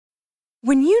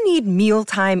When you need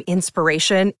mealtime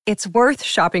inspiration, it's worth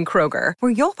shopping Kroger,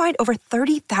 where you'll find over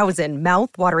 30,000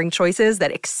 mouth-watering choices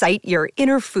that excite your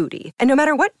inner foodie. And no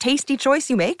matter what tasty choice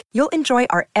you make, you'll enjoy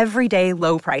our everyday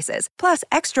low prices, plus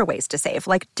extra ways to save,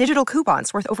 like digital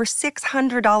coupons worth over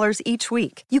 $600 each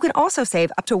week. You can also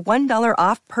save up to $1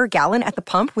 off per gallon at the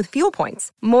pump with fuel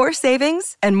points. More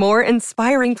savings and more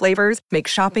inspiring flavors make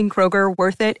shopping Kroger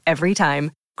worth it every time.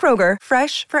 Kroger,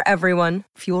 fresh for everyone.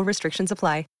 Fuel restrictions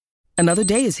apply. Another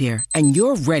day is here, and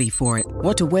you're ready for it.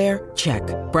 What to wear? Check.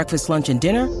 Breakfast, lunch, and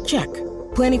dinner? Check.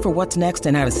 Planning for what's next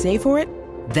and how to save for it?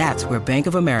 That's where Bank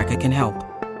of America can help.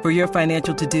 For your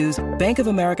financial to-dos, Bank of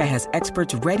America has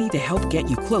experts ready to help get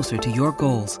you closer to your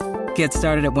goals. Get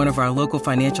started at one of our local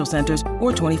financial centers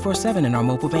or 24/7 in our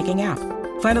mobile banking app.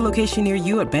 Find a location near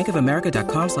you at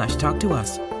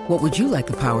bankofamerica.com/talktous. What would you like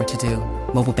the power to do?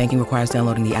 Mobile banking requires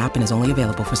downloading the app and is only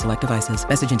available for select devices.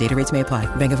 Message and data rates may apply.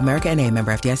 Bank of America N.A.,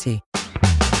 member FDIC.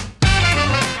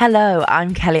 Hello,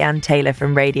 I'm Kellyanne Taylor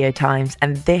from Radio Times,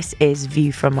 and this is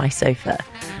View from My Sofa,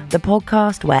 the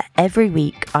podcast where every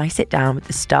week I sit down with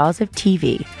the stars of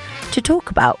TV to talk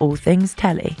about all things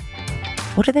telly.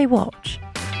 What do they watch?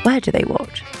 Where do they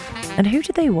watch? And who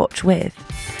do they watch with?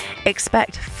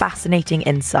 Expect fascinating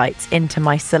insights into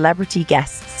my celebrity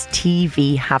guests'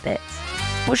 TV habits.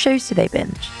 What shows do they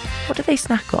binge? What do they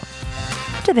snack on?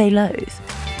 What do they loathe?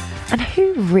 And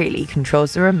who really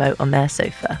controls the remote on their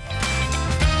sofa?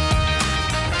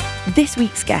 This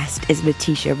week's guest is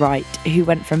Letitia Wright, who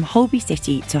went from Holby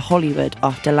City to Hollywood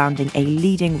after landing a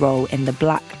leading role in the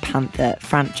Black Panther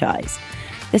franchise.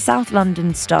 The South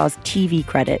London star's TV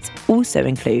credits also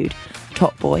include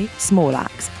Top Boy, Small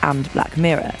Axe and Black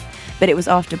Mirror, but it was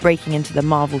after breaking into the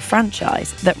Marvel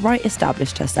franchise that Wright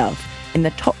established herself in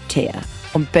the top tier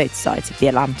on both sides of the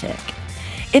Atlantic.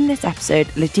 In this episode,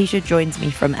 Letitia joins me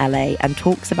from LA and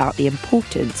talks about the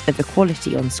importance of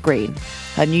equality on screen,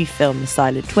 her new film The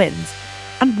Silent Twins,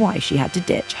 and why she had to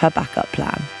ditch her backup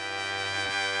plan.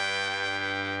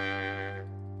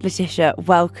 Letitia,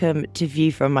 welcome to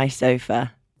View from My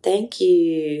Sofa. Thank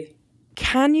you.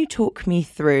 Can you talk me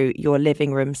through your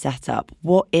living room setup?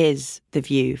 What is the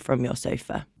view from your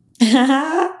sofa?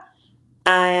 I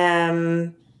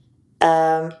am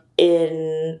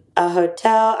in a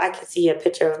hotel. I can see a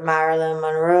picture of Marilyn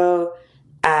Monroe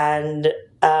and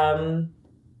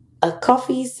a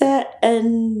coffee set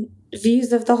and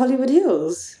views of the Hollywood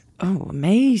Hills. Oh,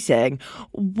 amazing.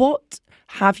 What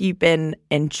have you been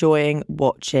enjoying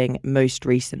watching most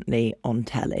recently on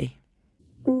telly?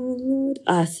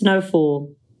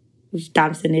 Snowfall with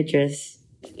Damson Idris.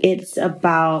 It's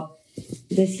about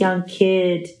this young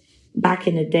kid back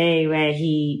in the day where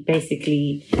he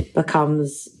basically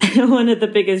becomes one of the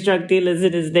biggest drug dealers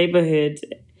in his neighborhood.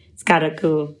 It's kind of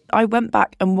cool. I went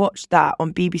back and watched that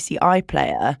on BBC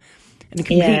iPlayer and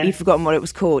completely forgotten what it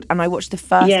was called. And I watched the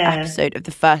first episode of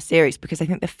the first series because I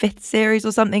think the fifth series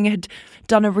or something had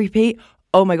done a repeat.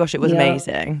 Oh my gosh, it was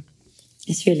amazing.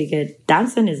 It's really good.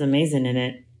 Damson is amazing in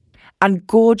it. And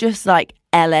gorgeous, like,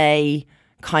 LA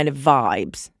kind of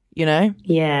vibes, you know?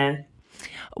 Yeah.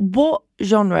 What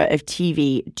genre of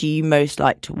TV do you most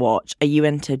like to watch? Are you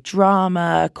into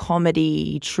drama,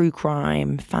 comedy, true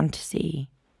crime, fantasy?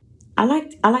 I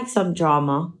like some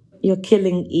drama. Your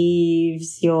Killing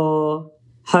Eves, your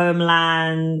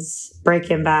Homelands,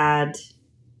 Breaking Bad.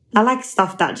 I like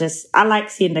stuff that I like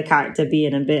seeing the character be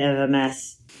in a bit of a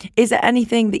mess. Is there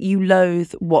anything that you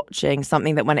loathe watching,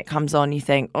 something that when it comes on you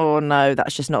think, oh no,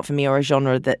 that's just not for me, or a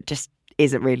genre that just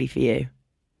isn't really for you?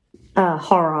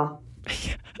 Horror.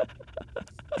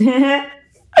 I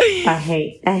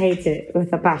hate it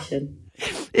with a passion.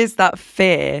 Is that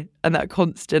fear and that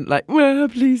constant like, well,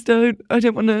 please don't. I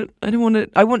want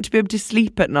to be able to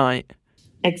sleep at night.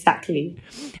 Exactly.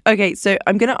 Okay, so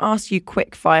I'm going to ask you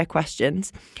quick fire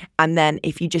questions, and then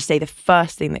if you just say the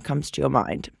first thing that comes to your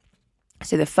mind.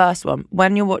 So the first one,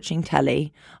 when you're watching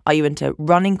telly, are you into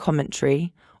running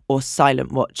commentary or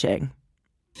silent watching?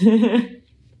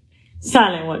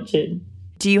 Silent watching.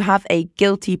 Do you have a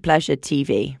guilty pleasure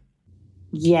TV?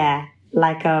 Yeah,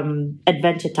 like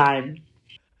Adventure Time.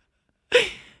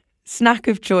 Snack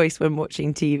of choice when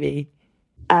watching TV?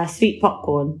 Sweet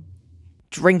popcorn.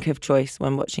 Drink of choice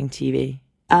when watching TV?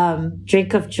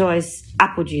 Drink of choice,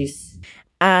 apple juice.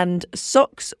 And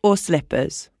socks or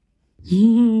slippers?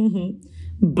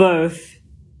 Both.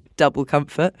 Double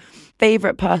comfort.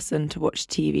 Favourite person to watch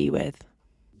TV with?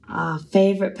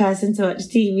 Favourite person to watch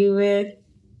TV with?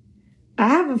 I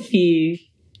have a few,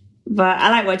 but I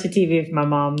like watching TV with my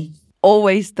mum.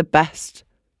 Always the best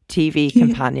TV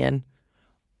companion.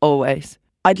 Always.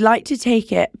 I'd like to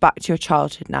take it back to your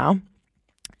childhood now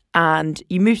and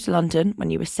you moved to London when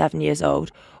you were 7 years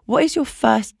old. What is your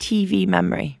first TV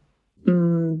memory?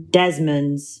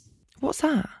 Desmond's. What's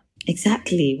that?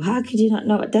 Exactly. How could you not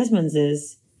know what Desmond's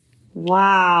is?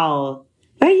 Wow.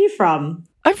 Where are you from?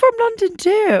 I'm from London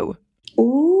too.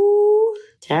 Ooh,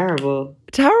 terrible.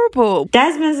 Terrible.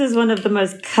 Desmond's is one of the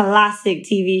most classic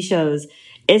TV shows.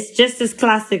 It's just as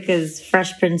classic as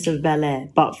Fresh Prince of Bel-Air,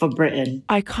 but for Britain.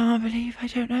 I can't believe I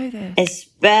don't know this.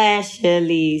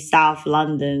 Especially South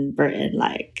London, Britain.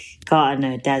 Like, gotta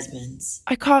know Desmond's.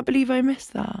 I can't believe I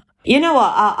missed that. You know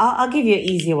what? I'll give you an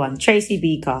easier one. Tracy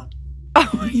Beaker. Oh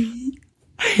my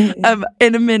God.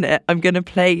 In a minute, I'm going to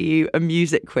play you a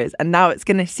music quiz, and now it's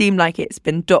going to seem like it's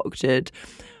been doctored,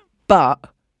 but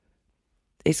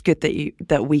it's good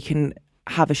that we can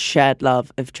have a shared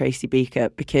love of Tracy Beaker,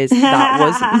 because that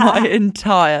was my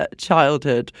entire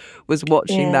childhood, was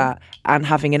watching that and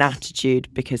having an attitude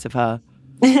because of her.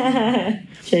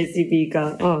 Tracy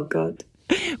Beaker. Oh, God.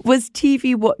 Was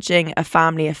TV watching a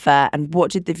family affair, and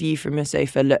what did the view from your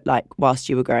sofa look like whilst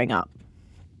you were growing up?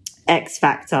 X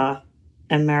Factor,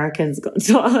 American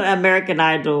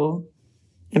Idol,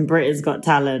 and Britain's Got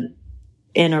Talent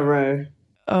in a row.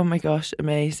 Oh my gosh,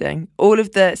 amazing. All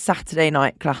of the Saturday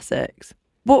night classics.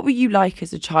 What were you like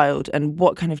as a child, and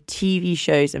what kind of TV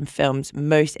shows and films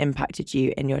most impacted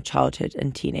you in your childhood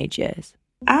and teenage years?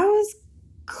 I was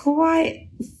quite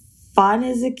fun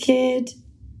as a kid.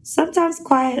 Sometimes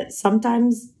quiet,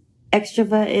 sometimes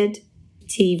extroverted.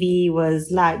 TV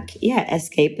was like,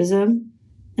 escapism.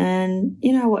 And,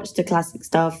 I watched the classic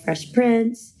stuff, Fresh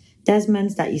Prince,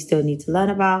 Desmond's that you still need to learn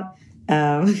about,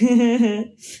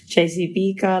 Tracy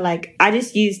Beaker. Like, I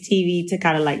just used TV to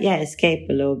kind of escape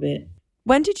a little bit.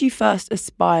 When did you first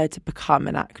aspire to become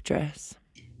an actress?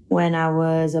 When I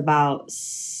was about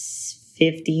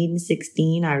 15,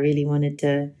 16, I really wanted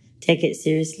to take it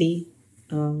seriously.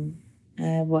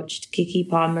 I watched Kiki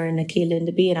Palmer and Akilah and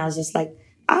the Bee, and I was just like,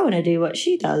 I want to do what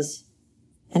she does.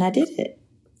 And I did it.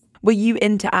 Were you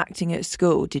into acting at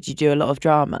school? Did you do a lot of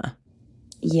drama?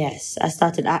 Yes, I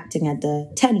started acting at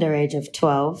the tender age of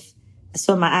 12. I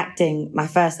saw my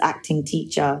first acting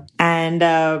teacher,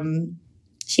 and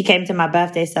she came to my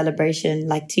birthday celebration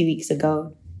 2 weeks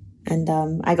ago. And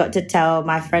I got to tell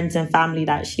my friends and family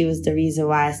that she was the reason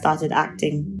why I started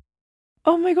acting.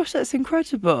 Oh my gosh, that's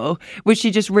incredible. Was she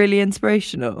just really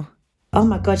inspirational? Oh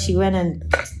my God, she went and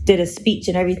did a speech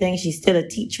and everything. She's still a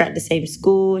teacher at the same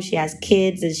school. She has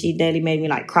kids, and she nearly made me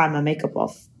cry my makeup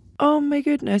off. Oh my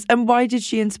goodness. And why did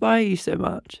she inspire you so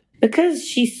much? Because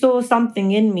she saw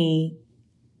something in me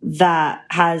that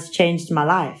has changed my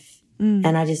life.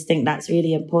 And I just think that's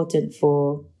really important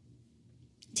for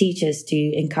teachers to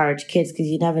encourage kids, because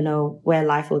you never know where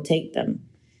life will take them.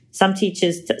 Some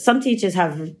teachers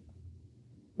have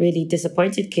really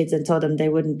disappointed kids and told them they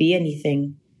wouldn't be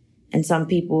anything. And some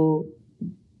people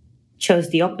chose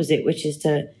the opposite, which is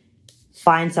to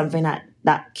find something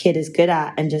that kid is good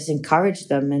at and just encourage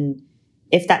them. And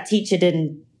if that teacher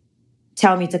didn't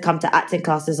tell me to come to acting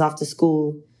classes after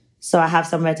school, so I have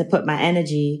somewhere to put my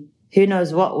energy, who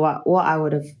knows what I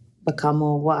would have become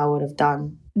or what I would have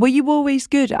done. Were you always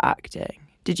good at acting?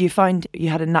 Did you find you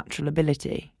had a natural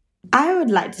ability? I would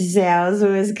like to say I was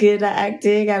always good at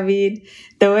acting. I mean,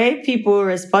 the way people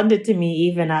responded to me,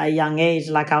 even at a young age,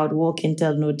 I would walk into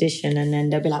an audition and then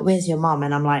they'll be like, "Where's your mom?"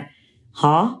 And I'm like,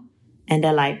 "Huh?" And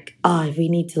they're like, "Oh, we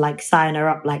need to sign her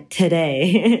up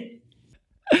today."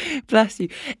 Bless you.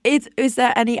 Is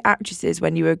there any actresses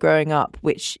when you were growing up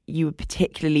which you were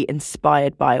particularly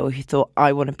inspired by, or who thought,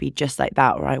 I want to be just like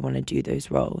that, or I want to do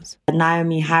those roles?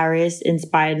 Naomi Harris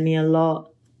inspired me a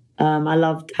lot. I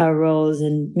loved her roles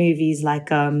in movies like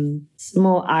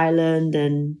Small Island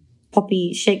and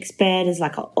Poppy Shakespeare. There's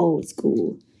an old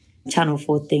school Channel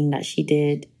 4 thing that she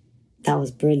did. That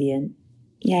was brilliant.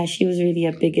 Yeah, she was really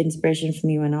a big inspiration for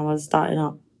me when I was starting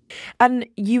up. And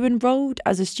you enrolled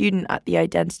as a student at the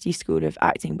Identity School of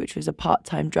Acting, which was a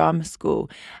part-time drama school.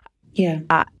 Yeah.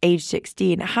 At age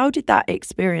 16. How did that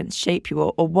experience shape you,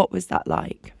 or what was that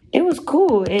like? It was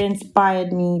cool. It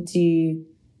inspired me to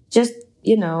just,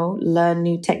 learn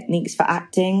new techniques for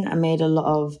acting. I made a lot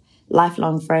of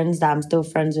lifelong friends that I'm still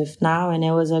friends with now. And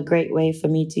it was a great way for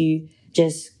me to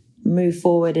just move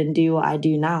forward and do what I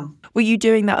do now. Were you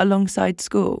doing that alongside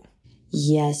school?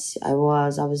 Yes, I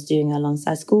was. I was doing it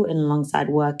alongside school and alongside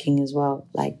working as well,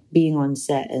 being on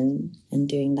set and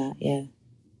doing that, yeah.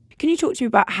 Can you talk to me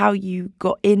about how you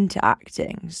got into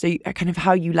acting? So kind of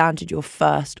how you landed your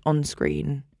first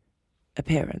on-screen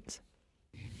appearance?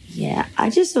 Yeah, I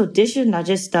just auditioned. I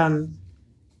just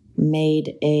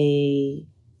made a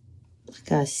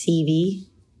CV.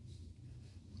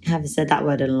 I haven't said that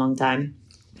word in a long time.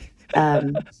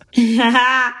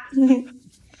 I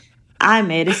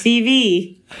made a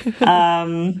CV.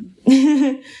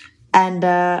 And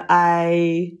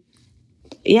I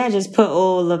just put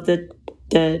all of the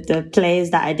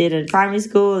plays that I did in primary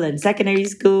school and secondary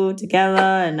school together,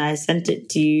 and I sent it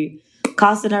to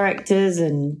casting directors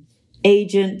and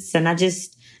agents, and I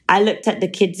looked at the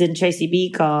kids in Tracy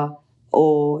Beaker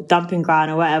or Dumping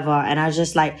Ground or whatever, and I was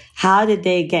just like, how did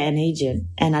they get an agent?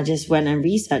 And I just went and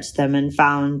researched them and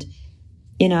found,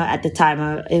 at the time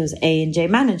it was A&J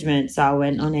Management. So I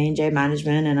went on A&J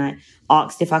Management and I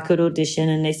asked if I could audition,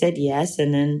 and they said yes.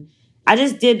 And then I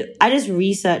just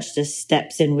researched the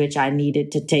steps in which I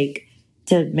needed to take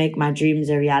to make my dreams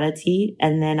a reality.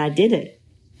 And then I did it.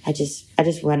 I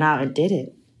just went out and did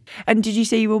it. And did you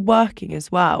say you were working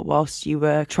as well whilst you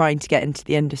were trying to get into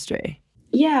the industry?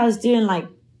 Yeah, I was doing I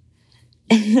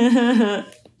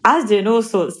was doing all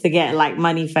sorts to get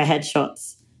money for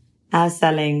headshots. I was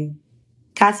selling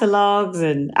catalogs,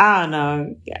 and I don't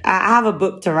know. I have a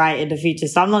book to write in the future,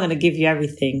 so I'm not going to give you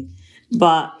everything.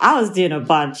 But I was doing a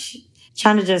bunch,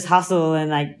 trying to just hustle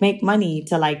and make money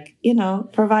to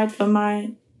provide for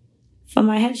my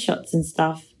headshots and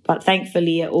stuff. But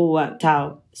thankfully, it all worked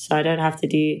out, so I don't have to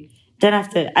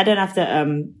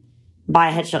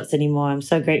buy headshots anymore. I'm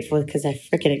so grateful because they're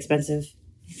freaking expensive.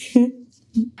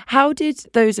 How did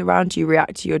those around you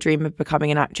react to your dream of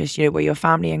becoming an actress? Were your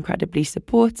family incredibly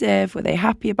supportive? Were they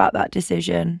happy about that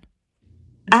decision?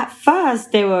 At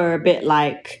first, they were a bit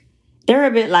like,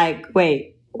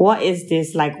 wait, what is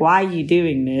this? Why are you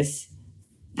doing this?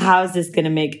 How is this going to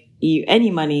make you any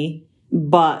money?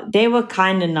 But they were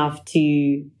kind enough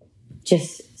to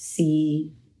just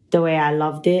see the way I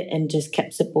loved it and just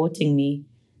kept supporting me.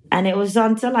 And it was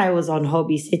until I was on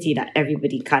Hobie City that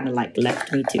everybody kind of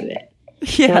left me to it.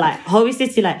 Yeah. They were Hobie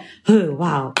City, oh,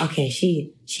 wow, okay,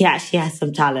 she actually has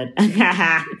some talent.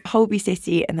 Hobie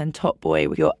City and then Top Boy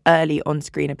with your early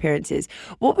on-screen appearances.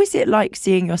 What was it like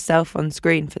seeing yourself on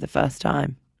screen for the first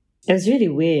time? It was really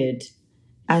weird.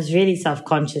 I was really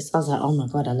self-conscious. I was like, oh my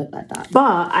God, I look like that.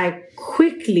 But I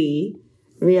quickly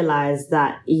realized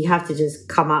that you have to just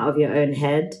come out of your own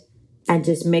head and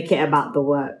just make it about the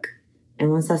work.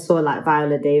 And once I saw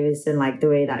Viola Davis and the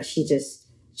way that she just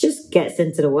gets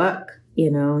into the work,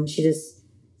 and she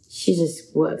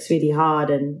just works really hard,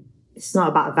 and it's not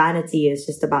about vanity, it's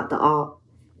just about the art.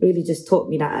 It really just taught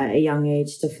me that at a young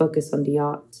age to focus on the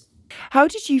art. How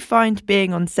did you find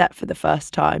being on set for the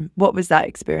first time? What was that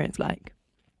experience like?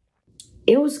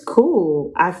 It was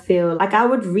cool. I feel I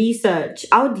would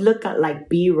look at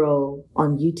B-roll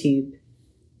on YouTube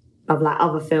of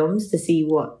other films to see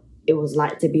what it was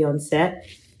like to be on set.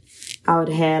 I would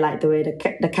hear the way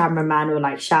the cameraman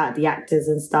would shout at the actors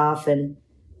and stuff,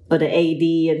 or the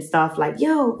AD and stuff,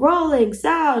 yo, rolling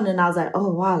sound. And I was like,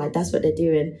 oh wow, that's what they're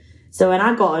doing. So when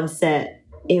I got on set,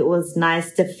 it was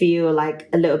nice to feel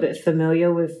a little bit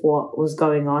familiar with what was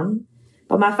going on.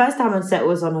 But my first time on set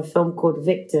was on a film called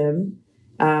Victim,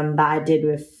 that I did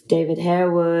with David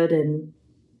Harewood and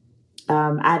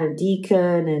Adam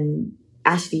Deacon and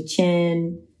Ashley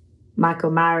Chin,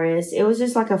 Michael Maris. It was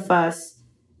just a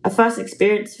first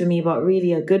experience for me, but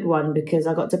really a good one because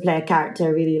I got to play a character I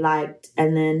really liked.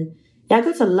 And then I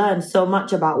got to learn so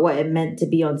much about what it meant to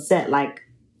be on set,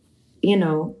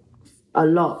 a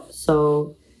lot.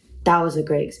 So that was a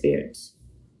great experience.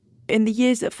 In the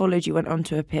years that followed, you went on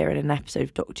to appear in an episode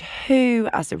of Doctor Who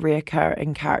as a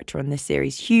reoccurring character on this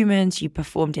series, Humans. You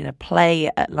performed in a play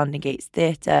at London Gates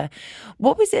Theatre.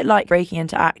 What was it like breaking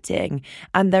into acting?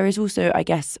 And there is also, I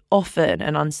guess, often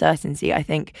an uncertainty. I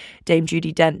think Dame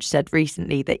Judi Dench said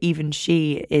recently that even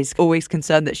she is always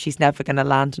concerned that she's never going to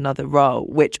land another role,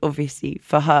 which obviously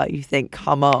for her, you think,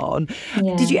 come on.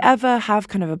 Yeah. Did you ever have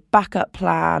kind of a backup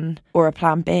plan or a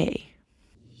plan B?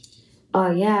 Oh,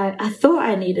 yeah. I thought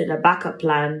I needed a backup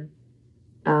plan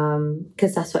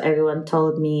because that's what everyone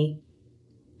told me.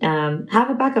 Have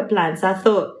a backup plan. So I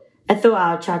thought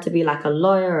I would try to be a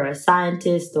lawyer or a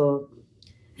scientist.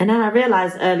 And then I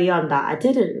realized early on that I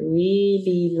didn't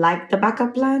really like the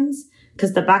backup plans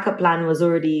because the backup plan was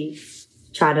already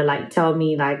trying to tell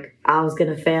me I was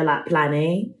going to fail at plan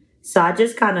A. So I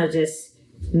just kind of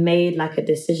made a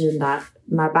decision that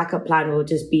my backup plan will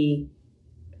just be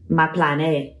my plan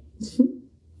A.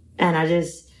 And I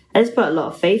just put a lot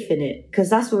of faith in it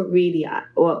because that's what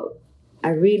I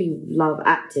really love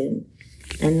acting,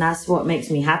 and that's what makes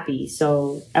me happy.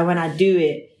 So, and when I do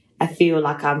it, I feel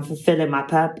I'm fulfilling my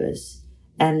purpose,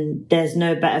 and there's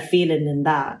no better feeling than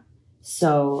that.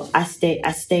 So I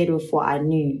stayed with what I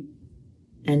knew,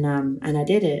 and I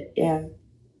did it. Yeah,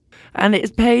 and it's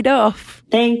paid off.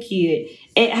 Thank you.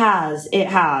 It has.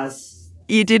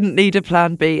 You didn't need a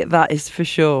plan B, that is for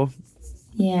sure.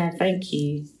 Yeah, thank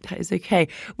you. That is okay.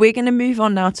 We're going to move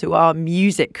on now to our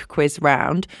music quiz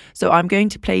round. So I'm going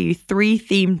to play you 3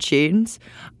 theme tunes.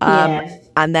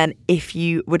 And then if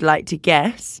you would like to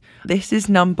guess, this is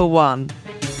number 1.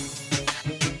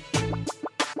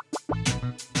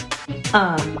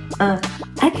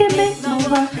 I can make my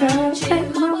work out,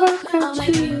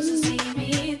 choose.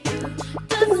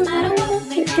 Doesn't matter what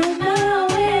they come my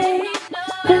way.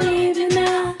 Believe me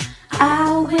now,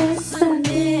 I'll win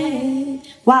someday.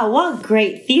 Wow, what a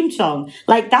great theme song.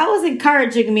 Like, that was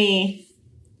encouraging me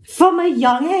from a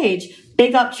young age.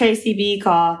 Big up Tracy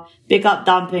Beaker, big up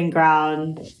Dumping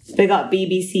Ground, big up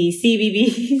BBC,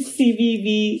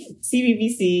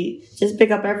 CBBC. Just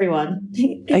big up everyone.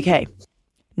 Okay,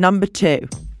 number 2.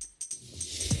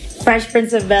 Fresh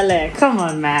Prince of Bel-Air. Come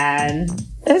on, man.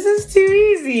 This is too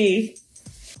easy.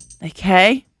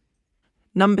 Okay,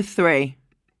 number 3.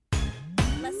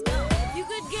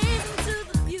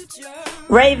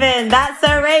 Raven, that's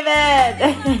so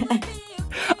Raven.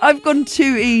 I've gone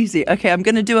too easy. Okay, I'm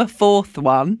going to do a 4th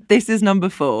one. This is number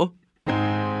 4.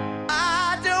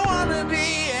 I don't want to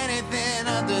be anything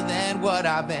other than what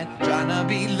I've been trying to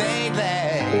be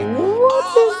lately.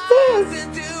 What is this? All I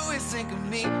can do is think of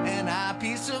me and I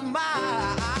peace of mind.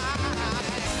 I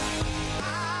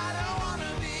don't want to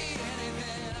be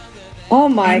anything other than... Oh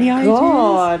my Any ideas?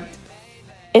 God.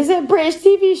 Is it a British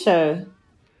TV show?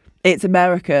 It's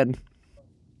American.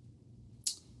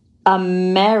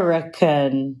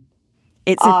 American.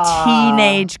 It's a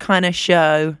teenage kind of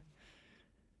show.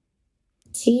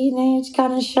 Teenage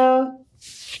kind of show?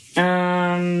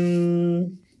 I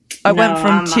went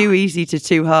from too easy to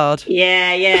too hard.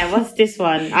 Yeah. What's this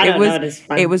one? I don't know this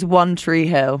one. It was One Tree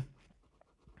Hill.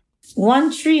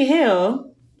 One Tree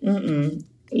Hill?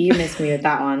 You missed me with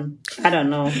that one. I don't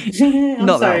know. I'm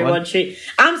Not sorry, that one. One Tree.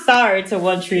 I'm sorry to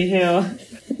One Tree Hill.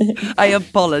 I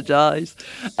apologise.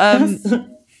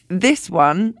 This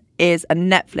one is a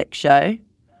Netflix show,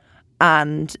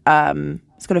 and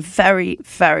it's got a very,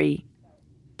 very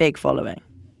big following.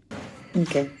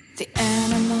 Okay. The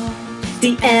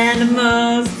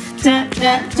animals, tap,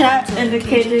 tap, tap, and the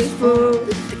cage is full.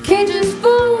 The cage is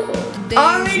full.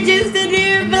 Orange is the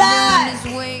new black.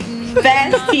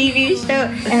 Best TV show.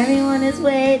 Everyone is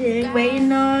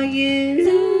waiting on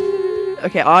you.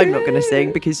 Okay, I'm not going to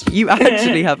sing because you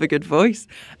actually have a good voice,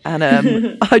 and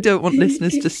I don't want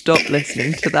listeners to stop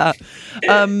listening to that.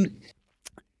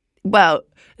 Well,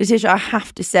 Letitia, I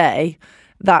have to say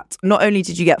that not only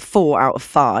did you get 4 out of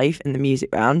 5 in the music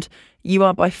round, you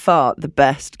are by far the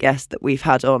best guest that we've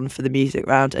had on for the music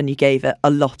round, and you gave it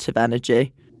a lot of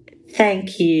energy.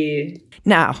 Thank you.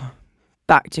 Now,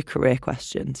 back to career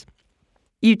questions.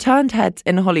 You turned heads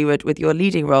in Hollywood with your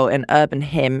leading role in Urban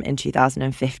Hymn in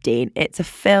 2015. It's a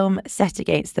film set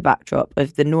against the backdrop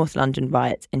of the North London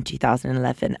riots in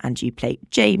 2011, and you play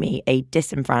Jamie, a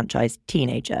disenfranchised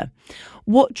teenager.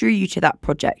 What drew you to that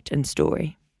project and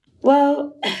story?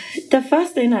 Well, the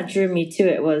first thing that drew me to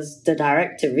it was the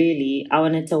director, really. I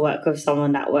wanted to work with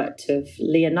someone that worked with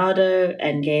Leonardo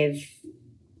and gave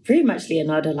pretty much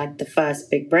Leonardo like the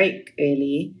first big break,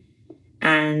 really.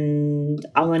 And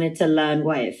I wanted to learn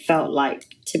what it felt like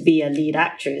to be a lead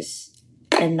actress.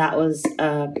 And that was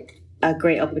a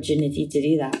great opportunity to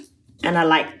do that. And I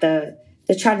like the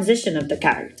transition of the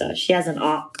character. She has an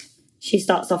arc. She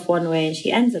starts off one way and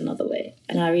she ends another way.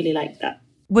 And I really like that.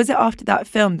 Was it after that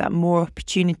film that more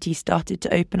opportunities started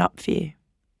to open up for you?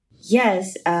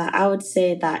 Yes, I would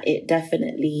say that it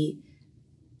definitely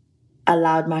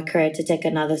allowed my career to take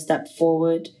another step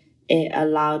forward. It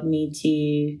allowed me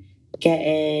to get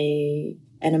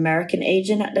an American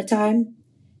agent at the time,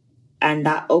 and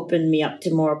that opened me up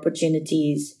to more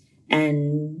opportunities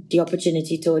and the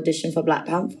opportunity to audition for Black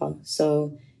Panther.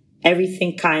 So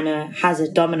everything kind of has a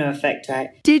domino effect, right?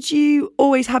 Did you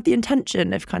always have the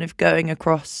intention of kind of going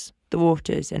across the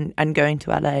waters and going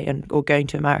to LA or going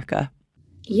to America?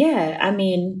 Yeah, I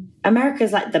mean, America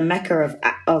is like the mecca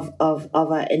of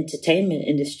our entertainment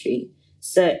industry.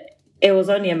 So it was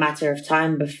only a matter of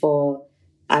time before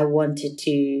I wanted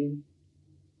to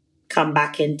come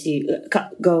back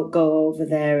go over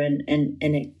there and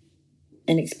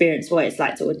experience what it's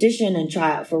like to audition and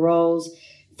try out for roles.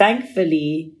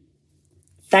 Thankfully,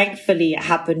 it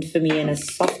happened for me in a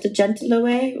softer, gentler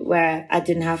way where I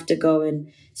didn't have to go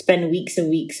and spend weeks and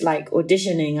weeks like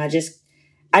auditioning. I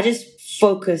just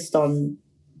focused on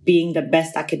being the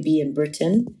best I could be in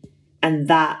Britain, and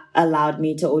that allowed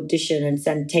me to audition and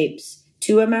send tapes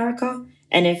to America.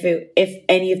 And if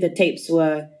any of the tapes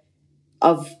were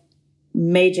of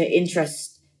major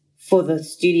interest for the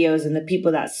studios and the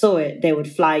people that saw it, they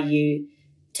would fly you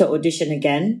to audition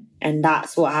again. And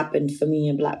that's what happened for me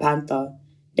in Black Panther.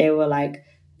 They were like,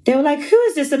 who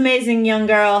is this amazing young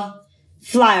girl?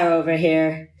 Fly her over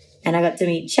here. And I got to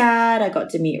meet Chad, I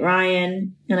got to meet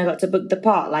Ryan, and I got to book the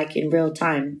part like in real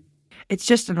time. It's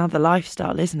just another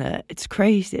lifestyle, isn't it? It's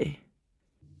crazy.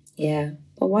 Yeah,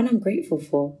 but one I'm grateful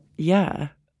for. Yeah.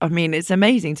 I mean, it's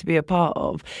amazing to be a part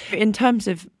of. In terms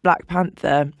of Black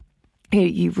Panther,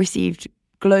 you received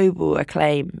global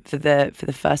acclaim for the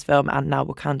first film and now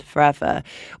Wakanda Forever.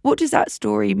 What does that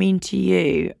story mean to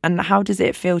you, and how does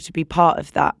it feel to be part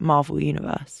of that Marvel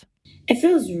universe? It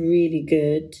feels really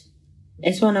good.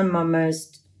 It's one of my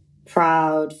most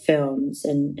proud films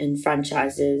and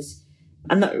franchises.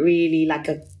 I'm not really like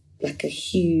a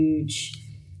huge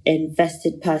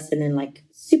invested person in like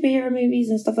superhero movies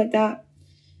and stuff like that.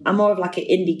 I'm more of like an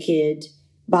indie kid,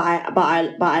 but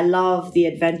I love the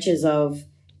adventures of,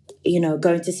 you know,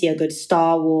 going to see a good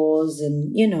Star Wars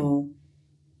and, you know,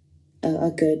 a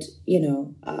good, you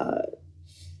know,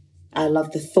 I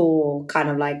love the Thor kind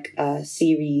of like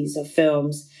series of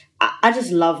films. I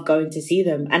just love going to see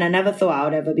them. And I never thought I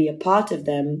would ever be a part of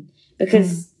them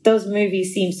because those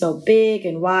movies seem so big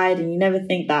and wide and you never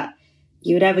think that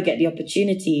you would ever get the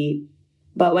opportunity.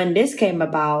 But when this came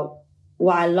about,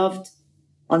 what I loved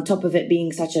on top of it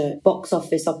being such a box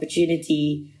office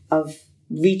opportunity of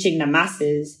reaching the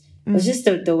masses was just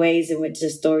the ways in which the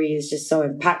story is just so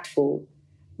impactful.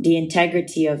 The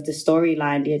integrity of the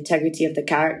storyline, the integrity of the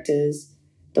characters,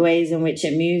 the ways in which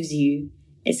it moves you.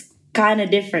 It's kind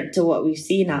of different to what we've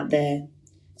seen out there.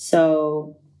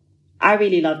 So I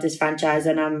really love this franchise,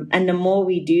 and the more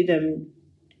we do them,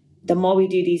 the more we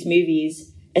do these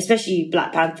movies, especially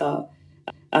Black Panther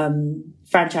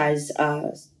franchise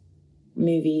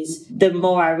movies, the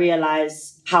more I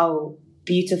realize how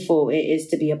beautiful it is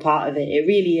to be a part of it. It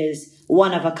really is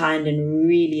one of a kind and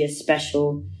really is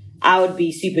special. I would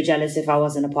be super jealous if I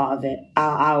wasn't a part of it.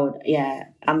 I would, yeah.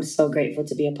 I'm so grateful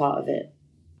to be a part of it.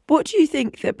 What do you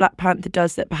think that Black Panther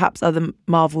does that perhaps other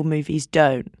Marvel movies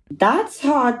don't? That's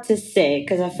hard to say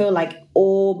because I feel like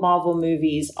all Marvel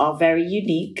movies are very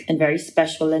unique and very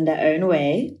special in their own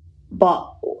way. But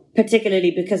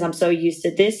particularly because I'm so used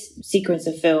to this sequence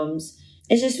of films,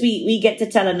 it's just we get to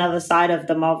tell another side of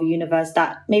the Marvel universe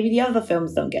that maybe the other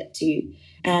films don't get to.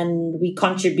 And we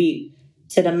contribute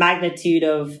to the magnitude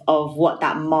of what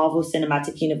that Marvel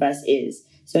Cinematic Universe is.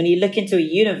 So when you look into a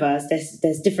universe,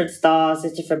 there's different stars,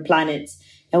 there's different planets,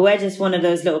 and we're just one of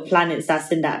those little planets that's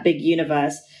in that big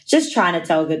universe, just trying to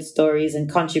tell good stories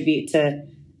and contribute to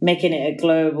making it a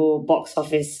global box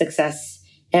office success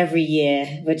every year,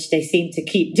 which they seem to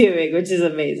keep doing, which is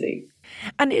amazing.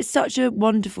 And it's such a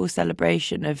wonderful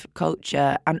celebration of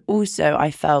culture. And also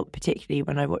I felt, particularly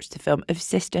when I watched the film, of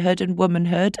sisterhood and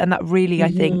womanhood. And that really, I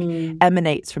think,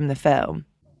 emanates from the film.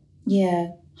 Yeah,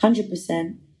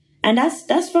 100%. And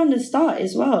that's from the start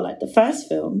as well. Like the first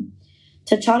film,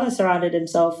 T'Challa surrounded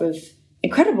himself with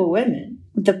incredible women.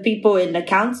 The people in the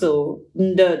council,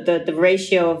 the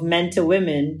ratio of men to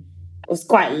women was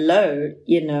quite low,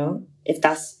 you know, if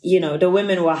that's, you know, the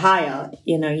women were higher.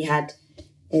 You know, he had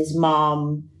his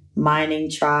mom, mining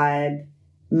tribe,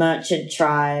 merchant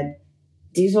tribe.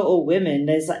 These were all women.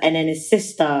 And then his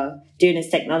sister doing his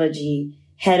technology,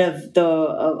 head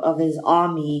of his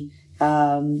army,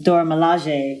 Dora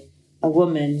Milaje, a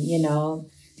woman, you know.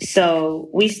 So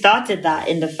we started that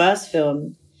in the first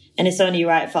film, and it's only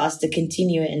right for us to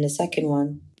continue it in the second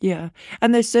one. Yeah.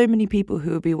 And there's so many people who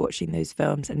will be watching those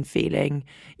films and feeling,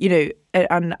 you know,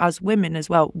 and as women as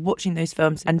well, watching those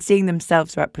films and seeing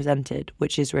themselves represented,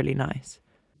 which is really nice.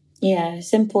 Yeah,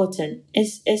 it's important.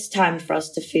 It's time for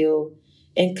us to feel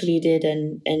included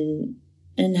and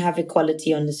have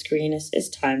equality on the screen. It's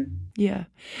time. Yeah.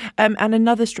 And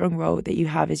another strong role that you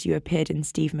have is you appeared in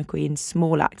Steve McQueen's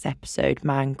Small Axe episode,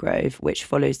 Mangrove, which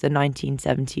follows the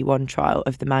 1971 trial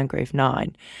of the Mangrove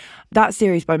Nine. That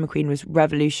series by McQueen was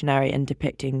revolutionary in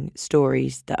depicting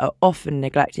stories that are often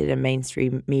neglected in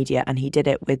mainstream media, and he did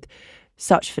it with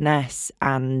such finesse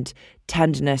and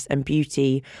tenderness and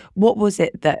beauty. What was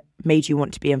it that made you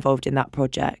want to be involved in that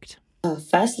project?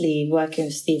 Firstly, working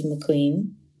with Steve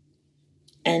McQueen.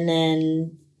 And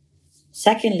then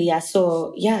secondly, I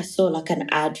saw like an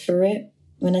ad for it.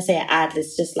 When I say an ad,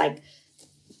 it's just like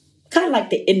kind of like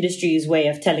the industry's way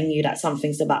of telling you that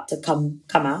something's about to come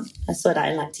out. I saw that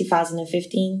in like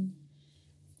 2015.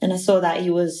 And I saw that he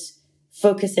was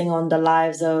focusing on the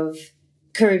lives of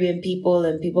Caribbean people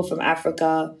and people from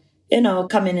Africa, you know,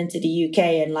 coming into the UK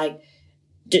and like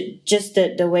just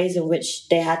the ways in which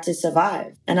they had to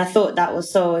survive. And I thought that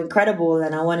was so incredible,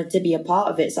 and I wanted to be a part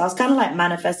of it. So I was kind of like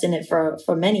manifesting it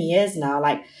for many years now,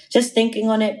 like just thinking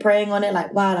on it, praying on it,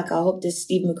 like, wow, like I hope this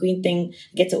Steve McQueen thing,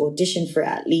 I get to audition for it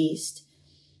at least.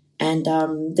 And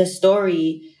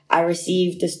I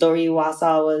received the story whilst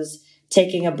I was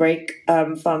taking a break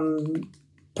from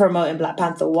promoting Black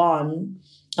Panther 1.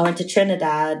 I went to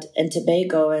Trinidad and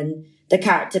Tobago, and the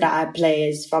character that I play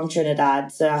is from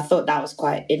Trinidad. So I thought that was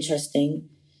quite interesting.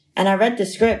 And I read the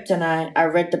script and I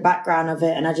read the background of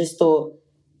it, and I just thought,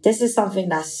 this is something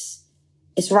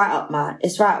it's right up my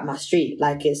street.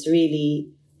 Like, it's really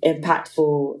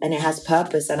impactful and it has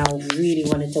purpose, and I really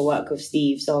wanted to work with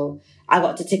Steve. So I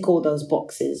got to tick all those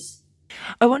boxes.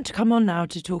 I want to come on now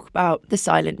to talk about The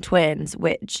Silent Twins,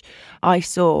 which I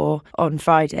saw on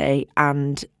Friday,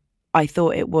 and I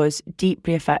thought it was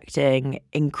deeply affecting,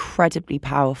 incredibly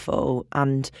powerful.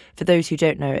 And for those who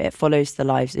don't know, it follows the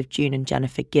lives of June and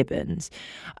Jennifer Gibbons.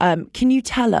 Can you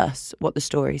tell us what the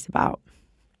story is about?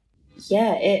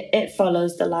 Yeah, it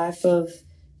follows the life of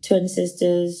twin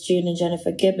sisters, June and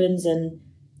Jennifer Gibbons, and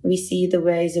we see the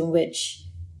ways in which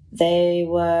they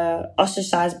were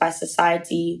ostracized by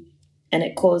society, and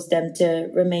it caused them to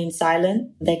remain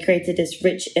silent. They created this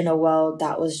rich inner world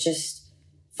that was just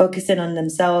focusing on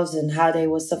themselves and how they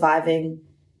were surviving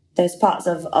those parts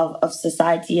of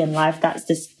society and life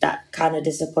that kind of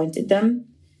disappointed them,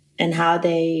 and how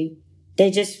they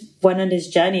just went on this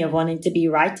journey of wanting to be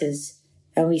writers.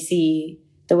 And we see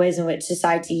the ways in which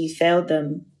society failed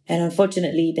them. And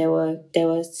unfortunately, they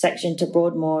were sectioned to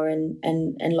Broadmoor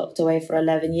and locked away for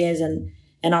 11 years. And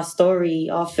our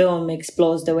film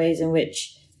explores the ways in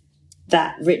which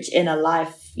that rich inner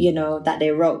life, that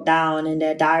they wrote down in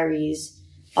their diaries.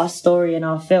 Our story and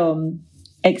our film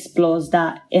explores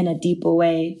that in a deeper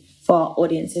way for our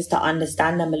audiences to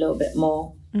understand them a little bit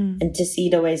more, and to see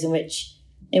the ways in which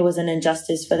it was an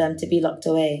injustice for them to be locked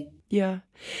away. Yeah.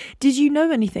 Did you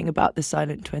know anything about the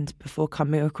Silent Twins before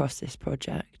coming across this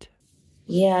project?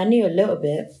 Yeah, I knew a little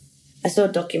bit. I saw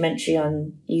a documentary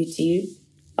on YouTube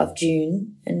of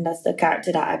June, and that's the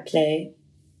character that I play,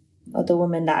 or the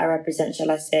woman that I represent,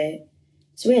 shall I say.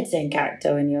 It's weird saying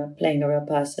character when you're playing a real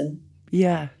person.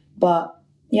 Yeah. But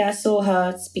yeah, I saw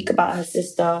her speak about her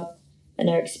sister and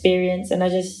her experience, and I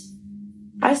just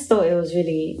thought it was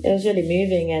really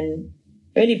moving and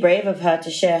really brave of her to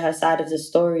share her side of the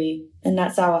story. And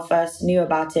that's how I first knew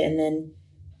about it.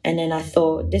 And then I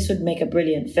thought this would make a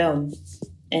brilliant film.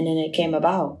 And then it came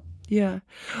about. Yeah.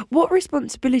 What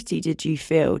responsibility did you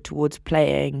feel towards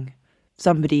playing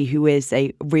somebody who is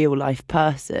a real life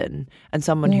person and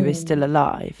someone who is still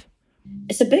alive?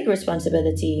 It's a big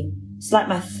responsibility. It's like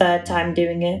my third time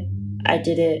doing it. I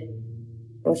did it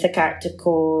with a character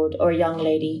a young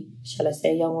lady, shall I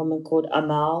say, a young woman called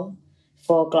Amal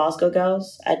for Glasgow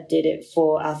Girls. I did it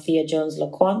for Althea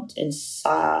Jones-LeQuant in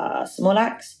Small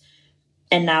Axe.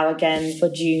 And now again for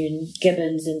June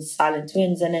Gibbons in Silent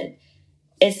Twins. And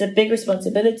it's a big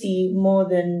responsibility, more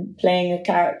than playing a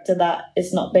character that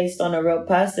is not based on a real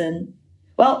person.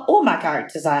 Well, all my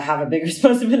characters I have a big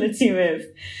responsibility with,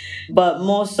 but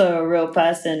more so a real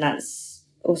person that's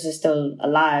also still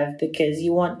alive, because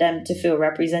you want them to feel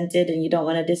represented and you don't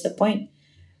want to disappoint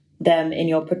them in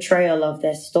your portrayal of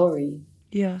their story.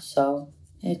 Yeah. So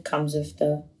it comes with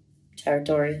the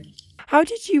territory. How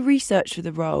did you research for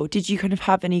the role? Did you kind of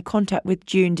have any contact with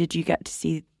June? Did you get to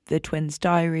see the twins'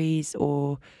 diaries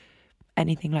or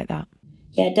anything like that?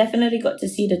 Yeah, definitely got to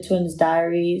see the twins'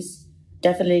 diaries.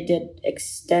 Definitely did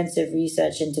extensive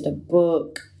research into the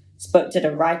book. Spoke to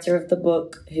the writer of the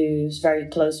book, who's very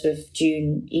close with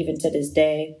June even to this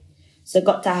day. So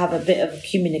got to have a bit of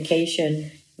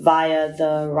communication via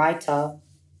the writer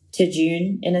to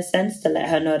June, in a sense, to let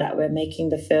her know that we're making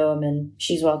the film and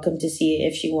she's welcome to see it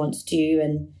if she wants to,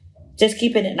 and just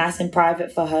keeping it nice and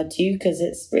private for her too, because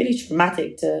it's really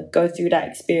traumatic to go through that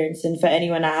experience. And for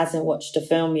anyone that hasn't watched the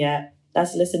film yet,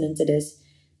 that's listening to this,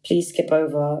 please skip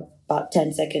over about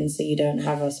 10 seconds so you don't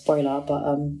have a spoiler. But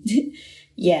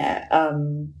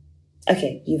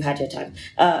okay, you've had your time.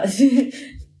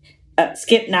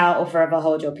 Skip now or forever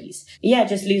hold your peace. Yeah,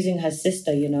 just losing her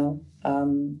sister,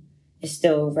 is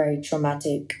still a very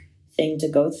traumatic thing to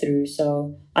go through.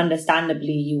 So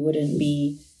understandably, you would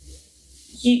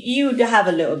have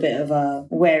a little bit of a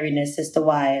wariness as to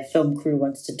why a film crew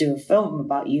wants to do a film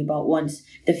about you. But once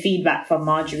the feedback from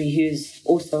Marjorie, who's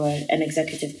also an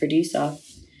executive producer,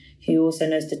 who also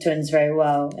knows the twins very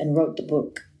well and wrote the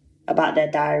book about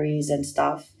their diaries and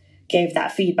stuff, gave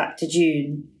that feedback to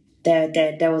June,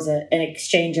 there was an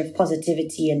exchange of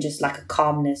positivity and just like a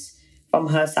calmness from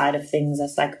her side of things.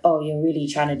 That's like, oh, you're really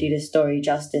trying to do this story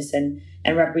justice and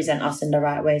and represent us in the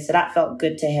right way. So that felt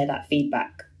good to hear that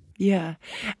feedback. Yeah.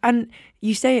 And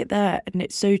you say it there, and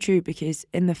it's so true, because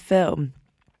in the film,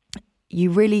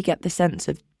 you really get the sense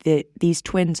of these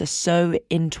twins are so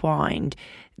entwined.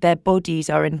 Their bodies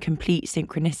are in complete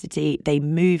synchronicity. They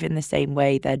move in the same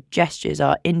way. Their gestures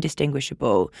are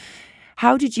indistinguishable.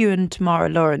 How did you and Tamara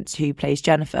Lawrence, who plays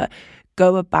Jennifer,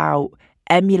 go about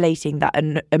emulating that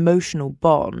emotional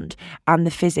bond and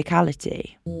the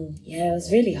physicality? Yeah, it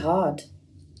was really hard.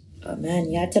 Oh man,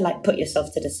 you had to like put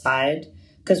yourself to the side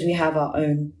because we have our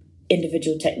own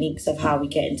individual techniques of how we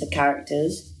get into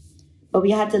characters. But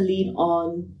we had to lean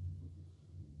on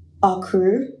our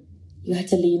crew. You had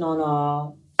to lean on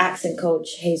our accent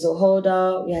coach, Hazel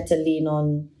Holder. We had to lean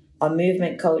on our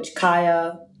movement coach,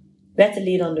 Kaya. We had to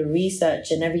lean on the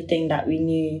research and everything that we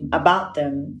knew about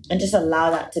them and just allow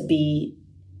that to be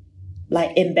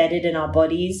like embedded in our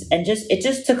bodies. And it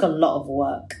just took a lot of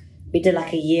work. We did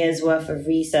like a year's worth of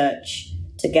research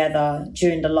together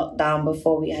during the lockdown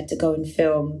before we had to go and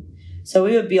film. So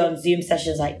we would be on Zoom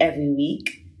sessions like every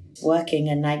week, working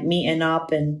and like meeting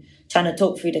up and trying to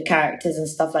talk through the characters and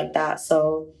stuff like that.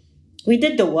 So we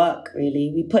did the work,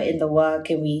 really. We put in the work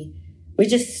and we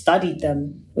just studied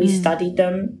them. We studied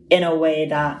them in a way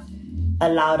that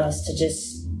allowed us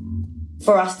to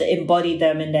for us to embody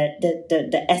them in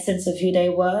the essence of who they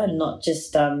were, and not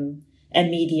just a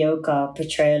mediocre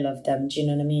portrayal of them. Do you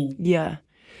know what I mean? Yeah.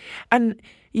 And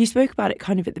you spoke about it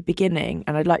kind of at the beginning,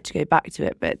 and I'd like to go back to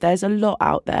it, but there's a lot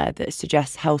out there that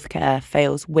suggests healthcare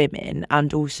fails women,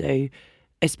 and also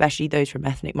especially those from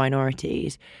ethnic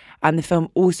minorities. And the film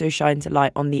also shines a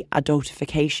light on the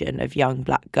adultification of young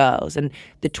black girls. And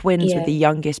the twins were the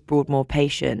youngest Broadmoor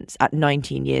patients at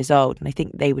 19 years old. And I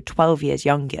think they were 12 years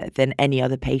younger than any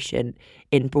other patient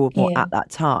in Broadmoor at that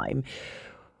time.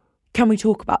 Can we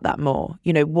talk about that more?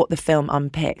 You know, what the film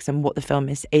unpicks and what the film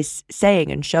is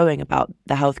saying and showing about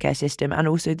the healthcare system and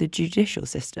also the judicial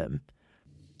system?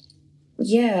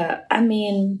 Yeah, I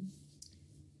mean,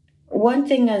 one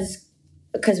thing is,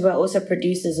 because we're also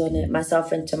producers on it,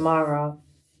 myself and Tamara,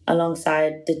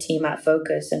 alongside the team at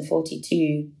Focus and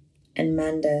 42 and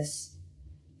Mandas.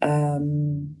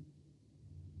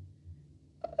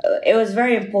 It was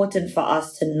very important for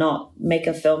us to not make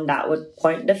a film that would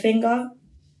point the finger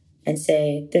and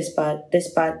say this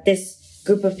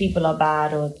group of people are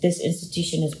bad or this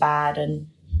institution is bad. And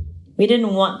we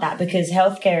didn't want that, because there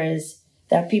are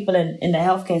people in the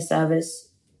healthcare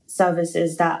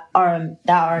services that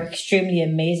are extremely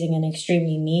amazing and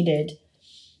extremely needed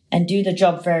and do the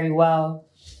job very well.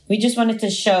 We just wanted to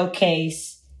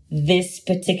showcase this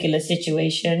particular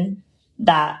situation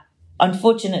that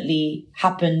unfortunately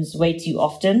happens way too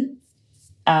often.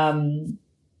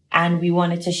 And we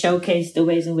wanted to showcase the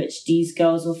ways in which these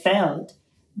girls were failed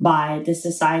by the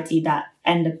society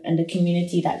and the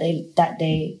community that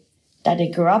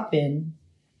they grew up in.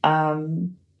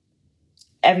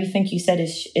 Everything you said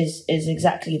is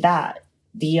exactly that.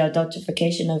 The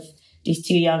adultification of these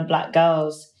two young black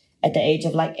girls at the age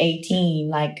of like 18,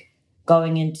 like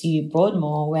going into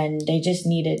Broadmoor when they just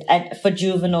needed, for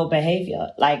juvenile behavior,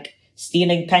 like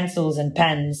stealing pencils and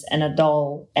pens and a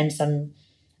doll and some,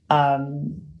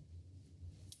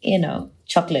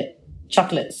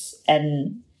 chocolates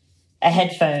and a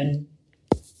headphone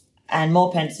and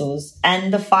more pencils.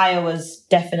 And the fire was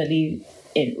definitely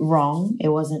wrong. It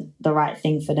wasn't the right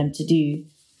thing for them to do.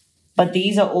 But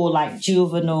these are all like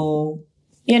juvenile,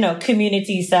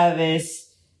 community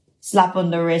service, slap on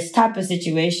the wrist type of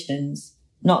situations.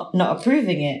 Not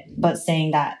approving it, but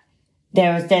saying that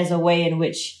there's a way in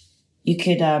which you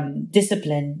could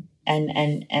discipline, and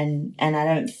I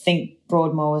don't think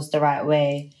Broadmoor was the right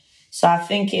way. So I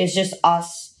think it's just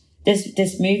us.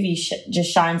 This movie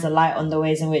just shines a light on the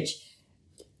ways in which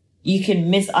you can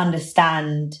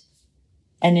misunderstand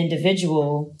an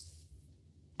individual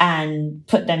and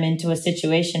put them into a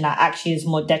situation that actually is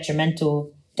more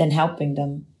detrimental than helping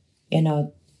them.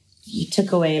 You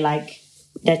took away like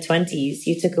their 20s,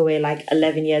 you took away like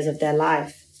 11 years of their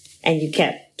life, and you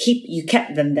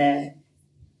kept them there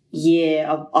year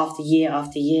after year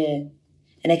after year.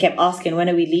 And they kept asking, when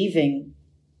are we leaving?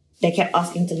 They kept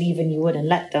asking to leave and you wouldn't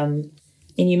let them,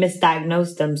 and you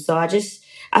misdiagnosed them. So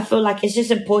I feel like it's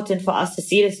just important for us to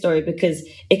see this story, because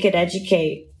it could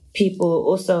educate people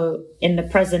also in the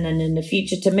present and in the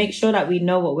future to make sure that we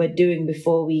know what we're doing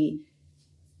before we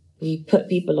put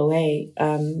people away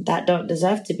that don't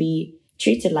deserve to be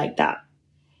treated like that.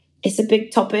 It's a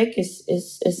big topic.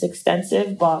 It's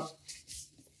extensive, but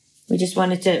we just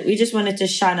wanted to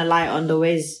shine a light on the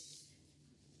ways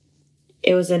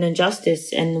it was an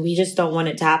injustice, and we just don't want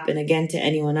it to happen again to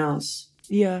anyone else.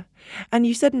 Yeah. And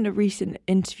you said in a recent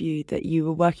interview that you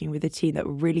were working with a team that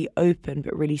were really open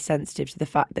but really sensitive to the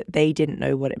fact that they didn't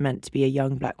know what it meant to be a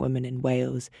young black woman in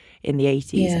Wales in the 80s.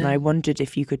 Yeah. And I wondered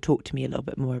if you could talk to me a little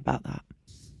bit more about that.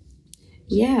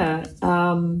 Yeah.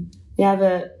 We have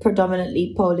a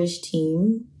predominantly Polish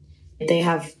team. They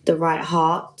have the right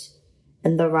heart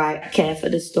and the right care for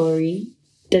the story.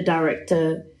 The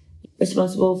director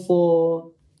responsible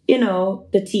for, you know,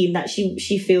 the team that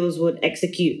she feels would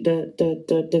execute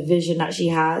the vision that she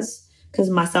has. Because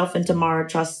myself and Tamara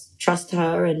trust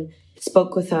her and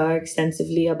spoke with her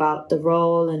extensively about the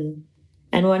role.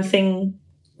 And one thing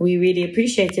we really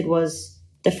appreciated was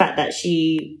the fact that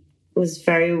she was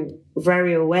very,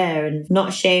 very aware and not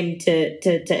ashamed to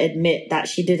admit that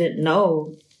she didn't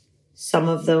know some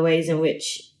of the ways in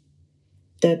which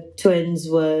the twins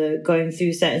were going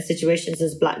through certain situations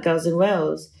as black girls in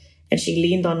Wales. And she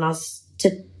leaned on us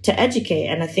to educate.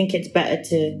 And I think it's better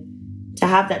to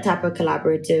have that type of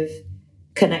collaborative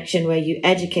connection where you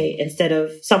educate instead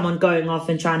of someone going off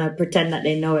and trying to pretend that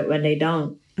they know it when they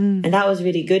don't. And that was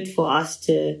really good for us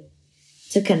to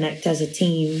connect as a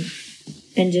team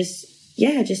and just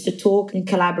to talk and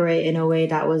collaborate in a way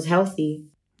that was healthy.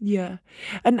 Yeah.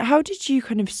 And how did you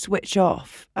kind of switch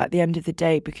off at the end of the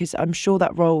day? Because I'm sure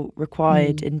that role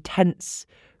required intense,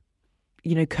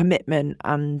 you know, commitment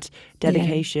and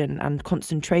dedication and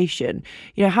concentration.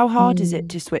 You know, how hard is it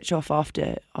to switch off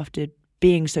after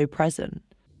being so present?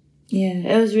 Yeah,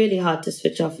 it was really hard to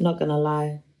switch off, not gonna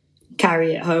lie.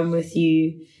 Carry it home with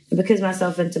you. And because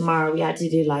myself and Tamara, we had to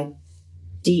do like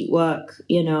deep work,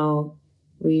 you know,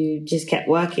 we just kept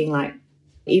working. Like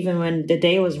even when the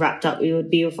day was wrapped up, we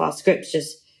would be with our scripts,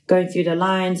 just going through the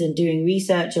lines and doing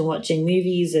research and watching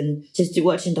movies and just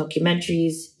watching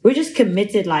documentaries. We're just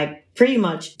committed like pretty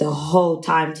much the whole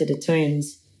time to the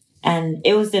twins. And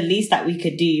it was the least that we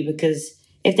could do, because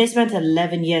if they spent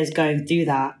 11 years going through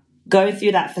that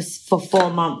for 4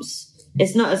 months,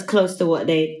 it's not as close to what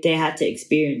they had to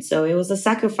experience. So it was a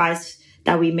sacrifice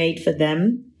that we made for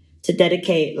them to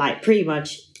dedicate like pretty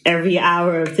much every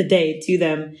hour of the day to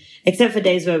them, except for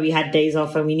days where we had days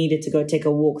off and we needed to go take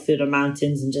a walk through the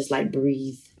mountains and just like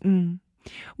breathe.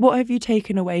 What have you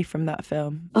taken away from that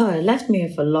film? Oh, it left me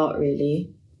with a lot,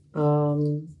 really.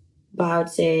 But I would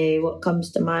say what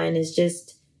comes to mind is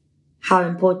just how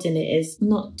important it is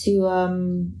not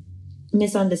to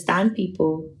misunderstand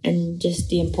people, and just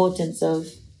the importance of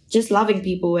just loving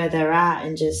people where they're at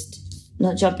and just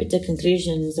not jumping to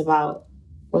conclusions about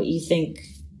what you think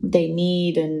they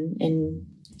need, and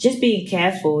just being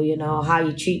careful, you know, how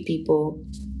you treat people,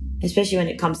 especially when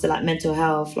it comes to like mental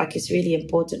health. Like it's really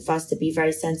important for us to be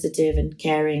very sensitive and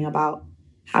caring about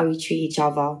how we treat each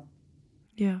other.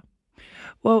 Yeah.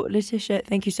 Well, Letitia,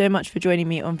 thank you so much for joining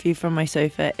me on View From My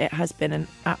Sofa. It has been an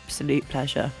absolute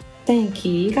pleasure. Thank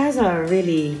you. You guys are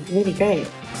really, really great.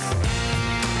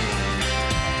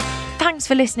 Thanks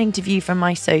for listening to View From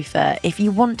My Sofa. If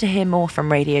you want to hear more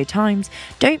from Radio Times,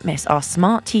 don't miss our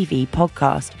Smart TV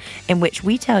podcast, in which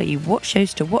we tell you what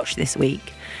shows to watch this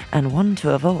week and one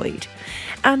to avoid.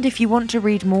 And if you want to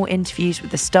read more interviews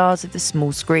with the stars of the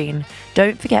small screen,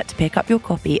 don't forget to pick up your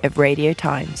copy of Radio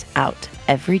Times, out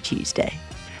every Tuesday.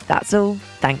 That's all.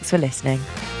 Thanks for listening.